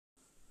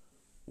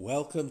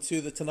Welcome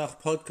to the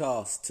Tanakh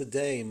podcast.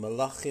 Today,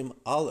 Melakhim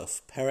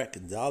Aleph,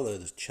 Perek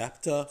Daled,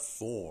 chapter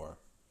 4.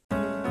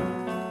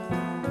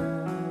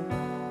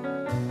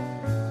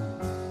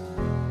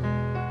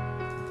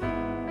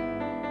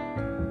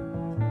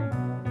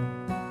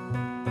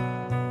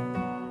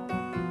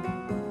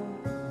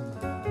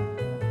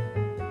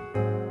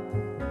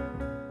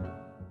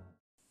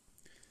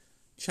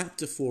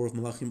 Chapter 4 of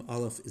Melakhim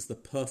Aleph is the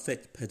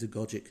perfect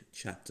pedagogic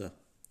chapter,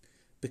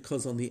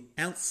 because on the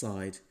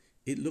outside,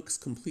 it looks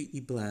completely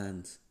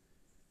bland.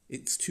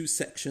 It's two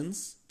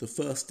sections. The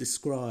first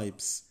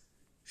describes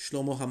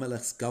Shlomo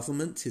HaMelech's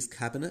government, his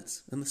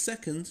cabinet, and the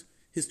second,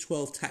 his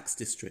 12 tax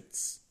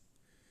districts.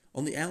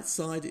 On the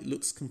outside, it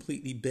looks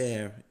completely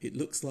bare. It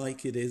looks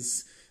like it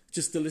is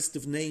just a list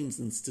of names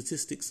and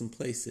statistics and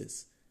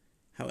places.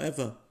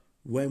 However,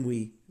 when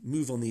we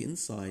move on the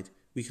inside,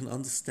 we can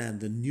understand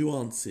the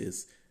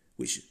nuances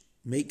which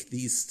make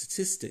these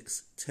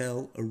statistics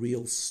tell a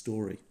real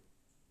story.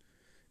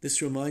 This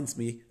reminds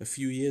me, a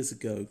few years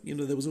ago,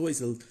 there was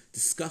always a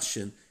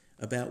discussion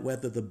about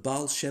whether the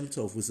Baal Shem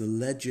Tov was a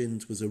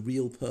legend, was a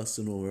real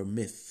person or a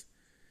myth.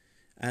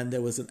 And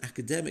there was an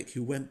academic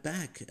who went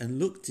back and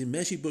looked in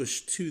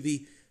Mejibush to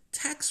the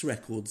tax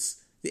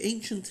records, the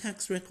ancient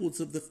tax records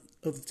of the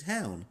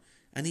town,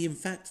 and he in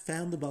fact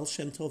found the Baal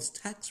Shem Tov's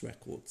tax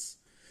records.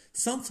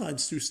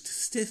 Sometimes through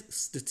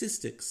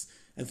statistics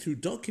and through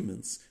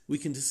documents, we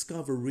can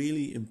discover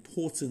really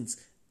important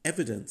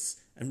evidence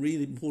and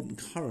really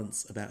important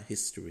currents about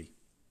history.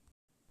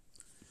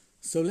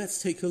 So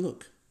let's take a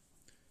look.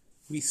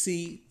 We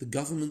see the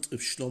government of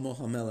Shlomo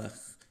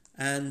HaMelech,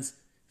 and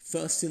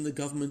first in the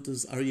government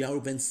is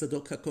Aryahu ben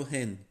Sadok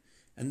HaKohen,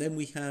 and then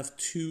we have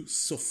two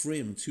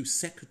Sofrim, two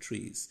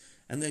secretaries,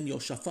 and then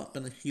Yoshafat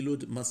ben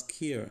Achilud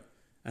Mazkir,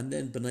 and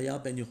then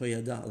Benaiah ben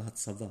Yehoyada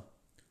al-Hatzava.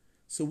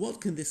 So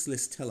what can this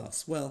list tell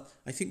us? Well,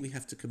 I think we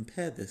have to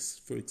compare this,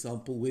 for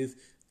example, with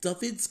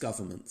David's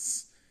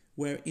governments,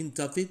 where in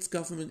David's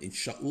government, in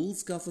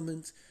Shaul's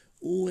government,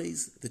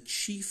 always the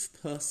chief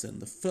person,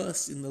 the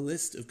first in the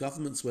list of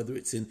governments, whether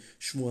it's in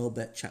Shmuel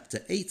Bet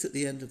chapter 8 at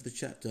the end of the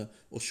chapter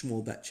or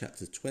Shmuel Bet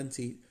chapter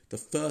 20, the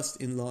first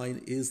in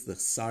line is the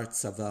Sar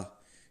Tzava,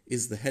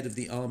 is the head of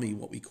the army,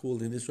 what we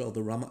call in Israel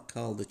the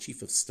Ramatkal, the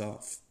chief of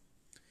staff.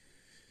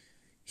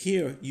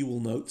 Here you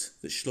will note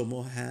that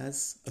Shlomo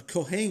has a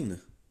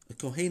Kohen at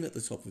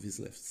the top of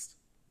his list,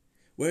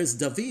 whereas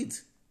David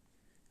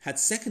had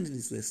second in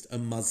his list a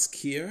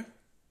Mazkir,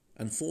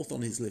 and fourth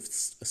on his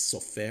list a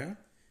Sofer.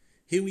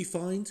 Here we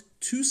find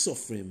two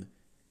Sofrim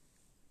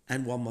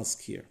and one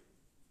Mazkir.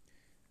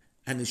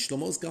 And in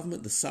Shlomo's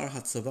government, the Sar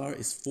HaTzavar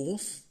is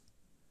fourth,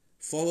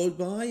 followed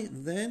by,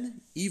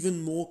 then,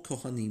 even more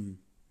Kohanim.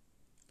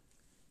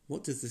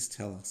 What does this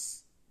tell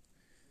us?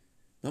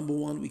 Number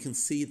one, we can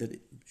see that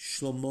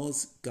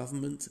Shlomo's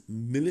government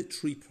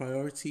military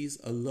priorities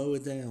are lower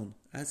down.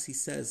 As he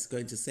says,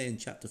 going to say in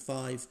chapter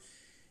 5,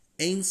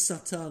 Ein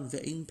Satan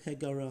ve'ein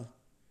pegara.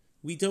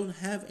 We don't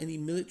have any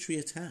military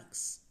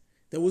attacks.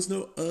 There was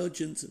no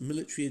urgent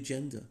military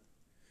agenda.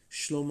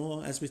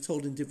 Shlomo, as we're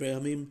told in Divrei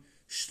Yamim,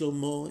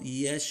 Shlomo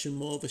yeh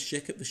shemo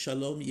v'sheket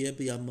v'shalom yeh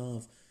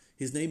b'yamav.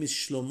 His name is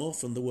Shlomo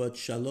from the word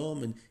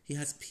shalom, and he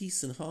has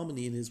peace and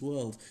harmony in his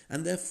world.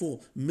 And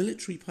therefore,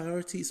 military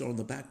priorities are on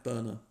the back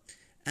burner.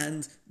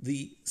 And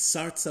the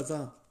Sar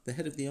Tzava, the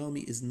head of the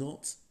army, is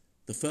not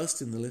the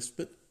first in the list,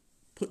 but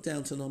put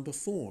down to number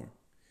 4.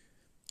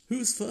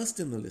 Who's first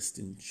in the list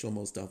in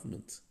Shlomo's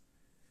government?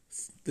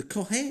 The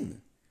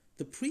Kohen,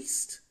 the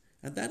priest.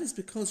 And that is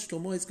because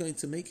Shlomo is going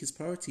to make his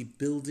priority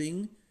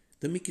building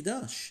the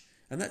Mikdash.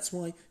 And that's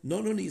why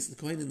not only is the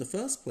Kohen in the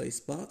first place,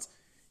 but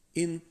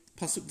in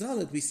Pasuk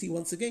Daled we see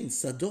once again,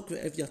 Sadok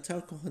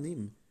ve'Evyatar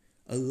Kohanim.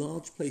 A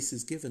large place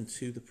is given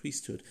to the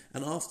priesthood.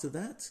 And after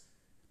that,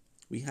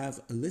 we have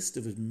a list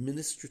of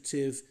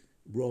administrative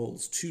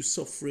roles, 2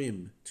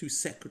 Sofrim, 2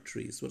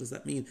 secretaries. What does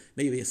that mean?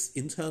 Maybe an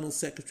internal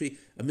secretary,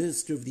 a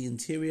minister of the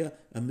interior,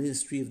 a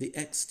ministry of the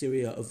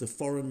exterior, of the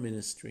foreign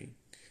ministry.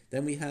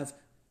 Then we have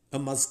a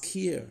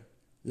Mazkir.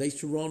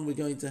 Later on we're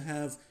going to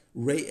have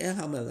Re'eh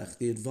HaMelech,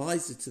 the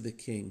advisor to the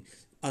king,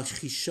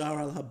 Achishar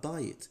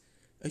al-Habayit,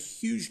 a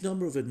huge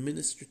number of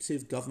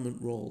administrative government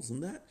roles.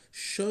 And that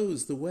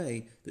shows the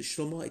way that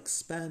Shlomo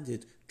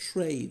expanded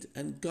trade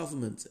and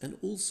government and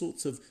all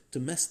sorts of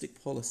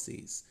domestic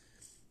policies.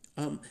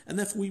 And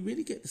therefore we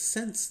really get the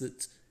sense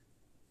that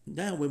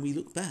now when we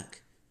look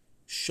back,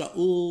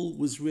 Shaul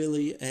was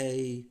really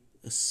a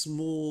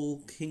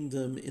small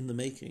kingdom in the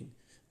making.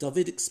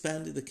 David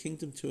expanded the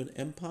kingdom to an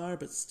empire,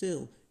 but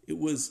still it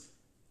was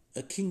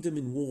a kingdom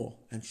in war.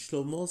 And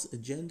Shlomo's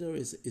agenda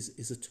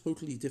is a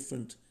totally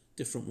different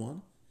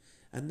one.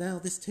 And now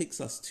this takes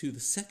us to the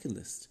second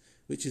list,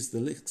 which is the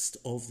list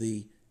of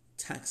the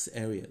tax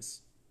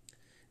areas.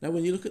 Now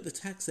when you look at the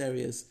tax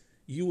areas,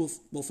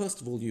 first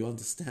of all, you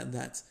understand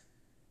that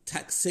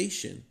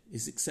taxation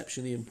is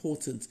exceptionally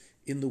important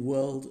in the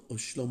world of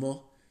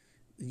Shlomo.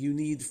 You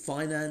need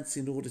finance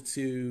in order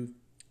to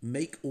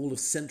make all of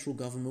central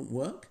government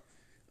work.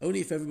 Only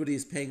if everybody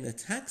is paying their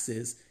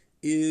taxes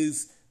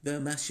is the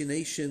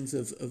machinations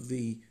of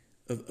the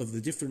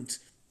different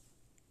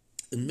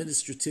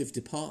administrative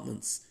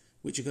departments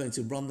which are going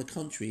to run the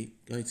country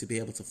going to be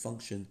able to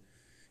function.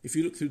 If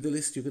you look through the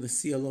list, you're going to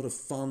see a lot of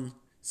fun,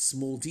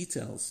 small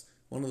details.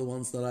 One of the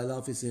ones that I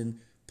love is in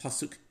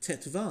Pasuk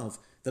Tetvav,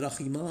 that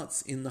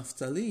Achimatz in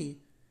Naphtali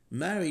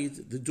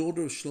married the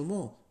daughter of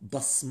Shlomo,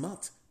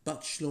 Basmat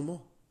Bat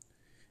Shlomo.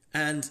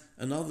 And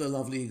another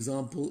lovely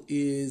example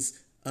is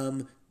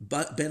Ben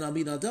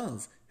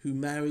Aminadav, who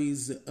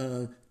marries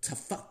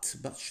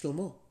Tafat Bat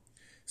Shlomo.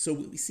 So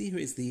what we see here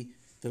is that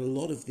a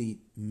lot of the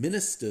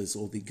ministers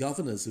or the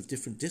governors of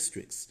different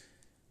districts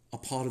are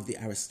part of the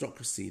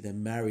aristocracy. They're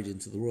married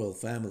into the royal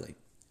family.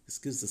 This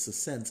gives us a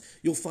sense.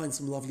 You'll find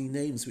some lovely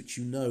names which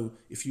you know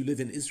if you live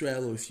in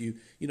Israel, or if you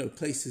know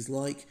places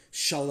like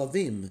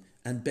Shalavim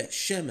and Bet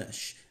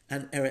Shemesh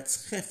and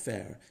Eretz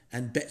Chefer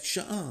and Bet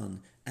Sha'an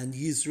and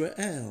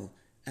Yisrael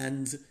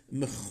and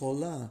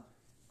Mecholah,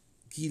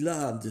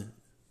 Gilad,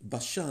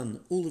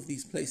 Bashan, all of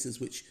these places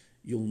which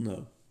you'll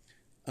know.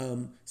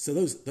 So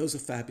those are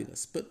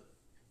fabulous. But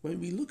when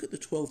we look at the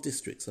 12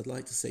 districts, I'd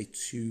like to say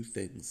two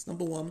things.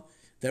 Number one,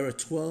 there are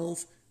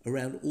 12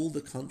 around all the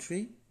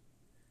country,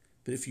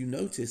 but if you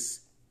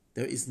notice,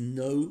 there is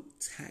no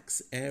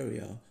tax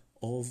area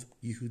of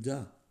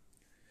Yehuda.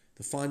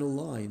 The final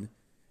line,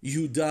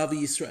 Yehuda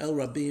v'Yisrael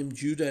Rabim,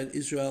 Judah and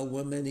Israel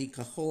were many,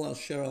 Kachol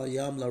asher al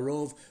yam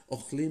larov,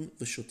 ochlim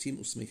v'shotim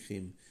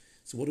usmechim.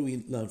 So what do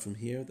we learn from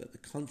here? That the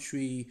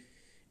country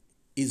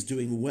is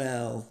doing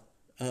well.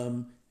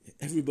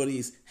 Everybody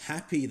is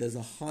happy. There's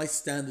a high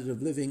standard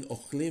of living.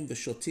 Ochlim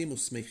v'shotim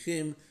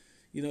usmechim.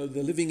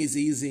 The living is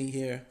easy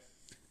here.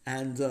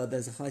 And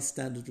there's a high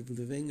standard of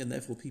living, and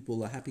therefore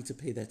people are happy to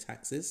pay their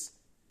taxes.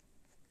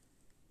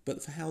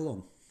 But for how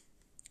long?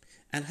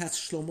 And has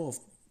Shlomo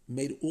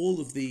made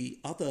all of the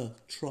other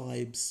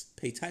tribes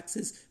pay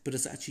taxes, but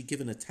has actually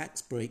given a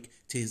tax break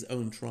to his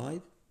own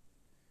tribe?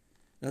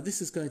 Now this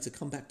is going to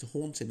come back to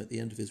haunt him at the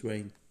end of his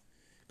reign,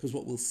 because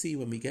what we'll see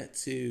when we get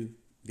to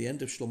the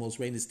end of Shlomo's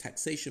reign is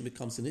taxation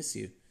becomes an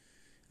issue.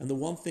 And the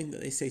one thing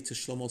that they say to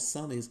Shlomo's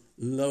son is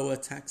lower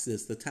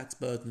taxes, the tax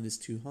burden is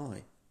too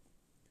high.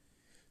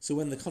 So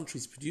when the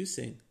country's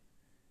producing,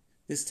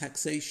 this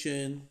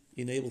taxation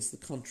enables the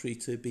country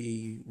to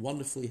be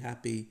wonderfully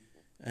happy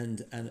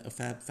and a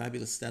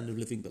fabulous standard of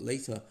living, but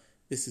later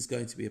this is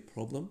going to be a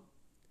problem.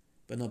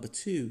 But number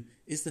two,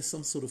 is there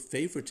some sort of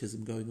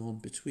favoritism going on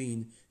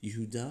between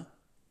Yehuda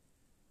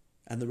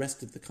and the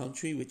rest of the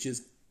country, which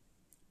is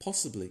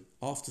possibly,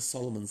 after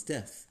Solomon's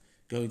death,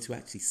 going to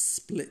actually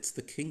split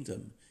the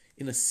kingdom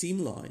in a seam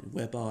line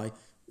whereby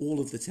all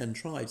of the 10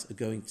 tribes are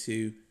going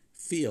to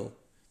feel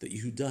that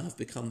Yehuda have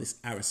become this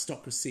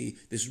aristocracy,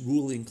 this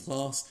ruling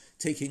class,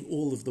 taking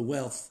all of the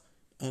wealth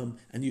and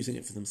using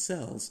it for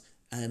themselves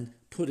and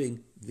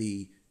putting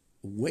the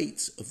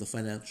weight of the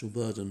financial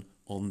burden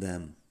on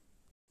them.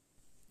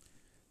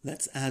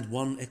 Let's add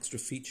one extra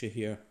feature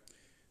here.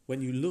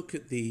 When you look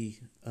at the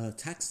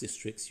tax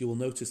districts, you will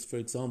notice, for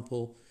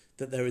example,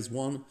 that there is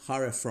one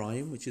Har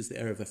Ephraim, which is the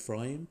area of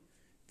Ephraim.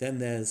 Then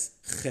there's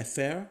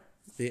Chefer,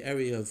 the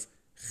area of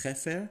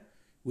Chefer,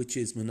 which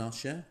is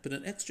Menashe, but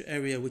an extra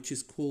area which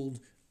is called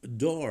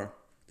Dor.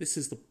 This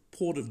is the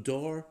port of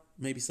Dor.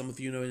 Maybe some of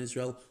you know in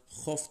Israel,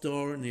 Chof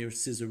Dor near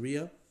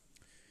Caesarea.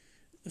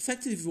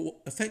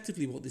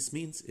 Effectively, what this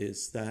means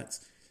is that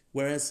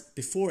whereas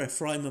before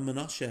Ephraim and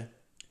Menashe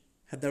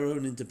had their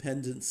own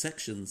independent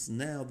sections,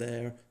 now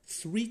there are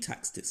 3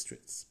 tax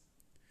districts.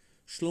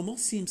 Shlomo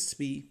seems to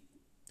be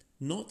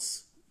not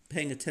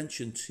paying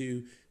attention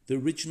to the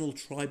original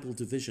tribal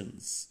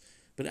divisions,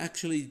 but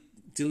actually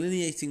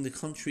delineating the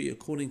country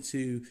according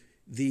to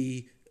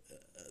the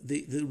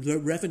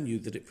revenue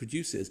that it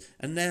produces.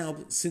 And now,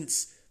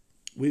 since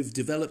we've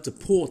developed a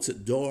port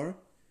at Dor,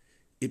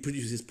 it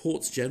produces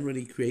ports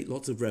generally, create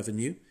lots of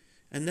revenue,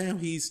 and now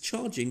he's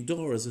charging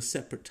Dor as a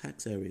separate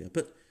tax area.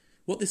 But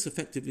what this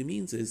effectively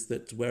means is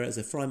that whereas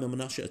Ephraim and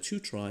Manasseh are 2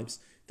 tribes,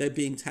 they're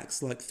being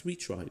taxed like 3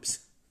 tribes.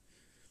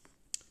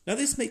 Now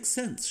this makes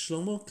sense.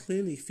 Shlomo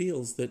clearly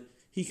feels that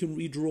he can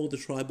redraw the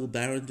tribal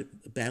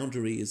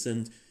boundaries,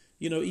 and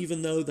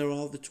even though there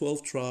are the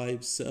 12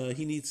 tribes,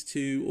 he needs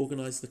to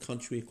organize the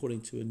country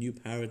according to a new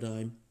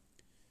paradigm.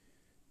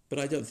 But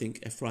I don't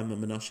think Ephraim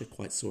and Manasseh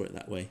quite saw it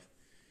that way.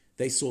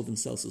 They saw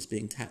themselves as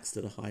being taxed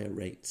at a higher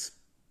rate.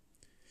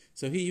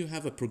 So here you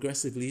have a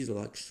progressive leader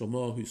like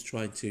Shlomo who's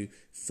trying to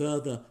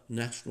further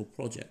national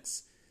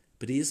projects,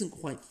 but he isn't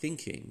quite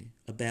thinking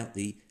about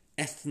the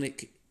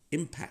ethnic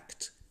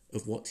impact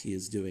of what he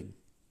is doing.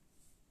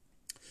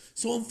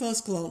 So on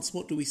first glance,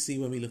 what do we see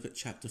when we look at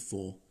chapter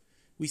 4?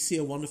 We see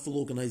a wonderful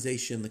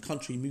organization, the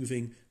country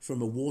moving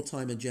from a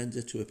wartime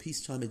agenda to a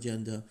peacetime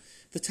agenda,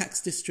 the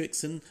tax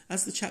districts, and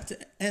as the chapter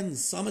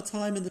ends,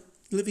 summertime and the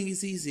living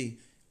is easy.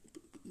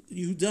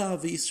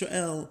 Yehuda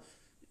v'Yisrael,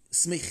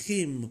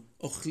 smechim,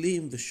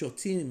 ochlim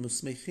v'shotim,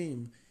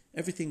 usmechim.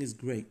 Everything is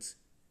great.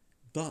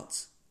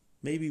 But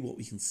maybe what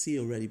we can see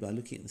already by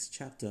looking at this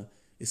chapter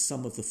is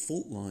some of the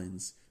fault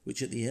lines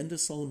which at the end of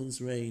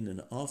Solomon's reign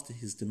and after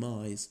his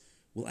demise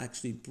will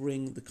actually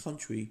bring the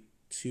country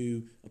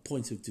to a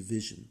point of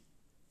division.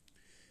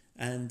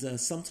 And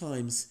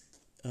sometimes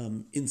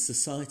in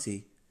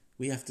society,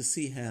 we have to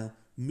see how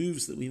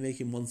moves that we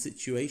make in one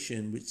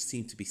situation which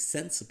seem to be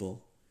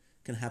sensible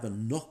can have a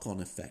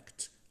knock-on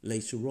effect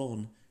later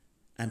on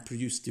and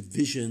produce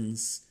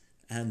divisions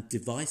and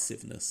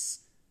divisiveness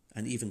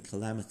and even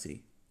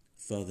calamity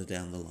further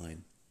down the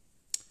line.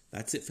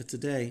 That's it for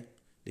today.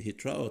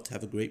 Lehitraot.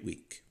 Have a great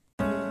week.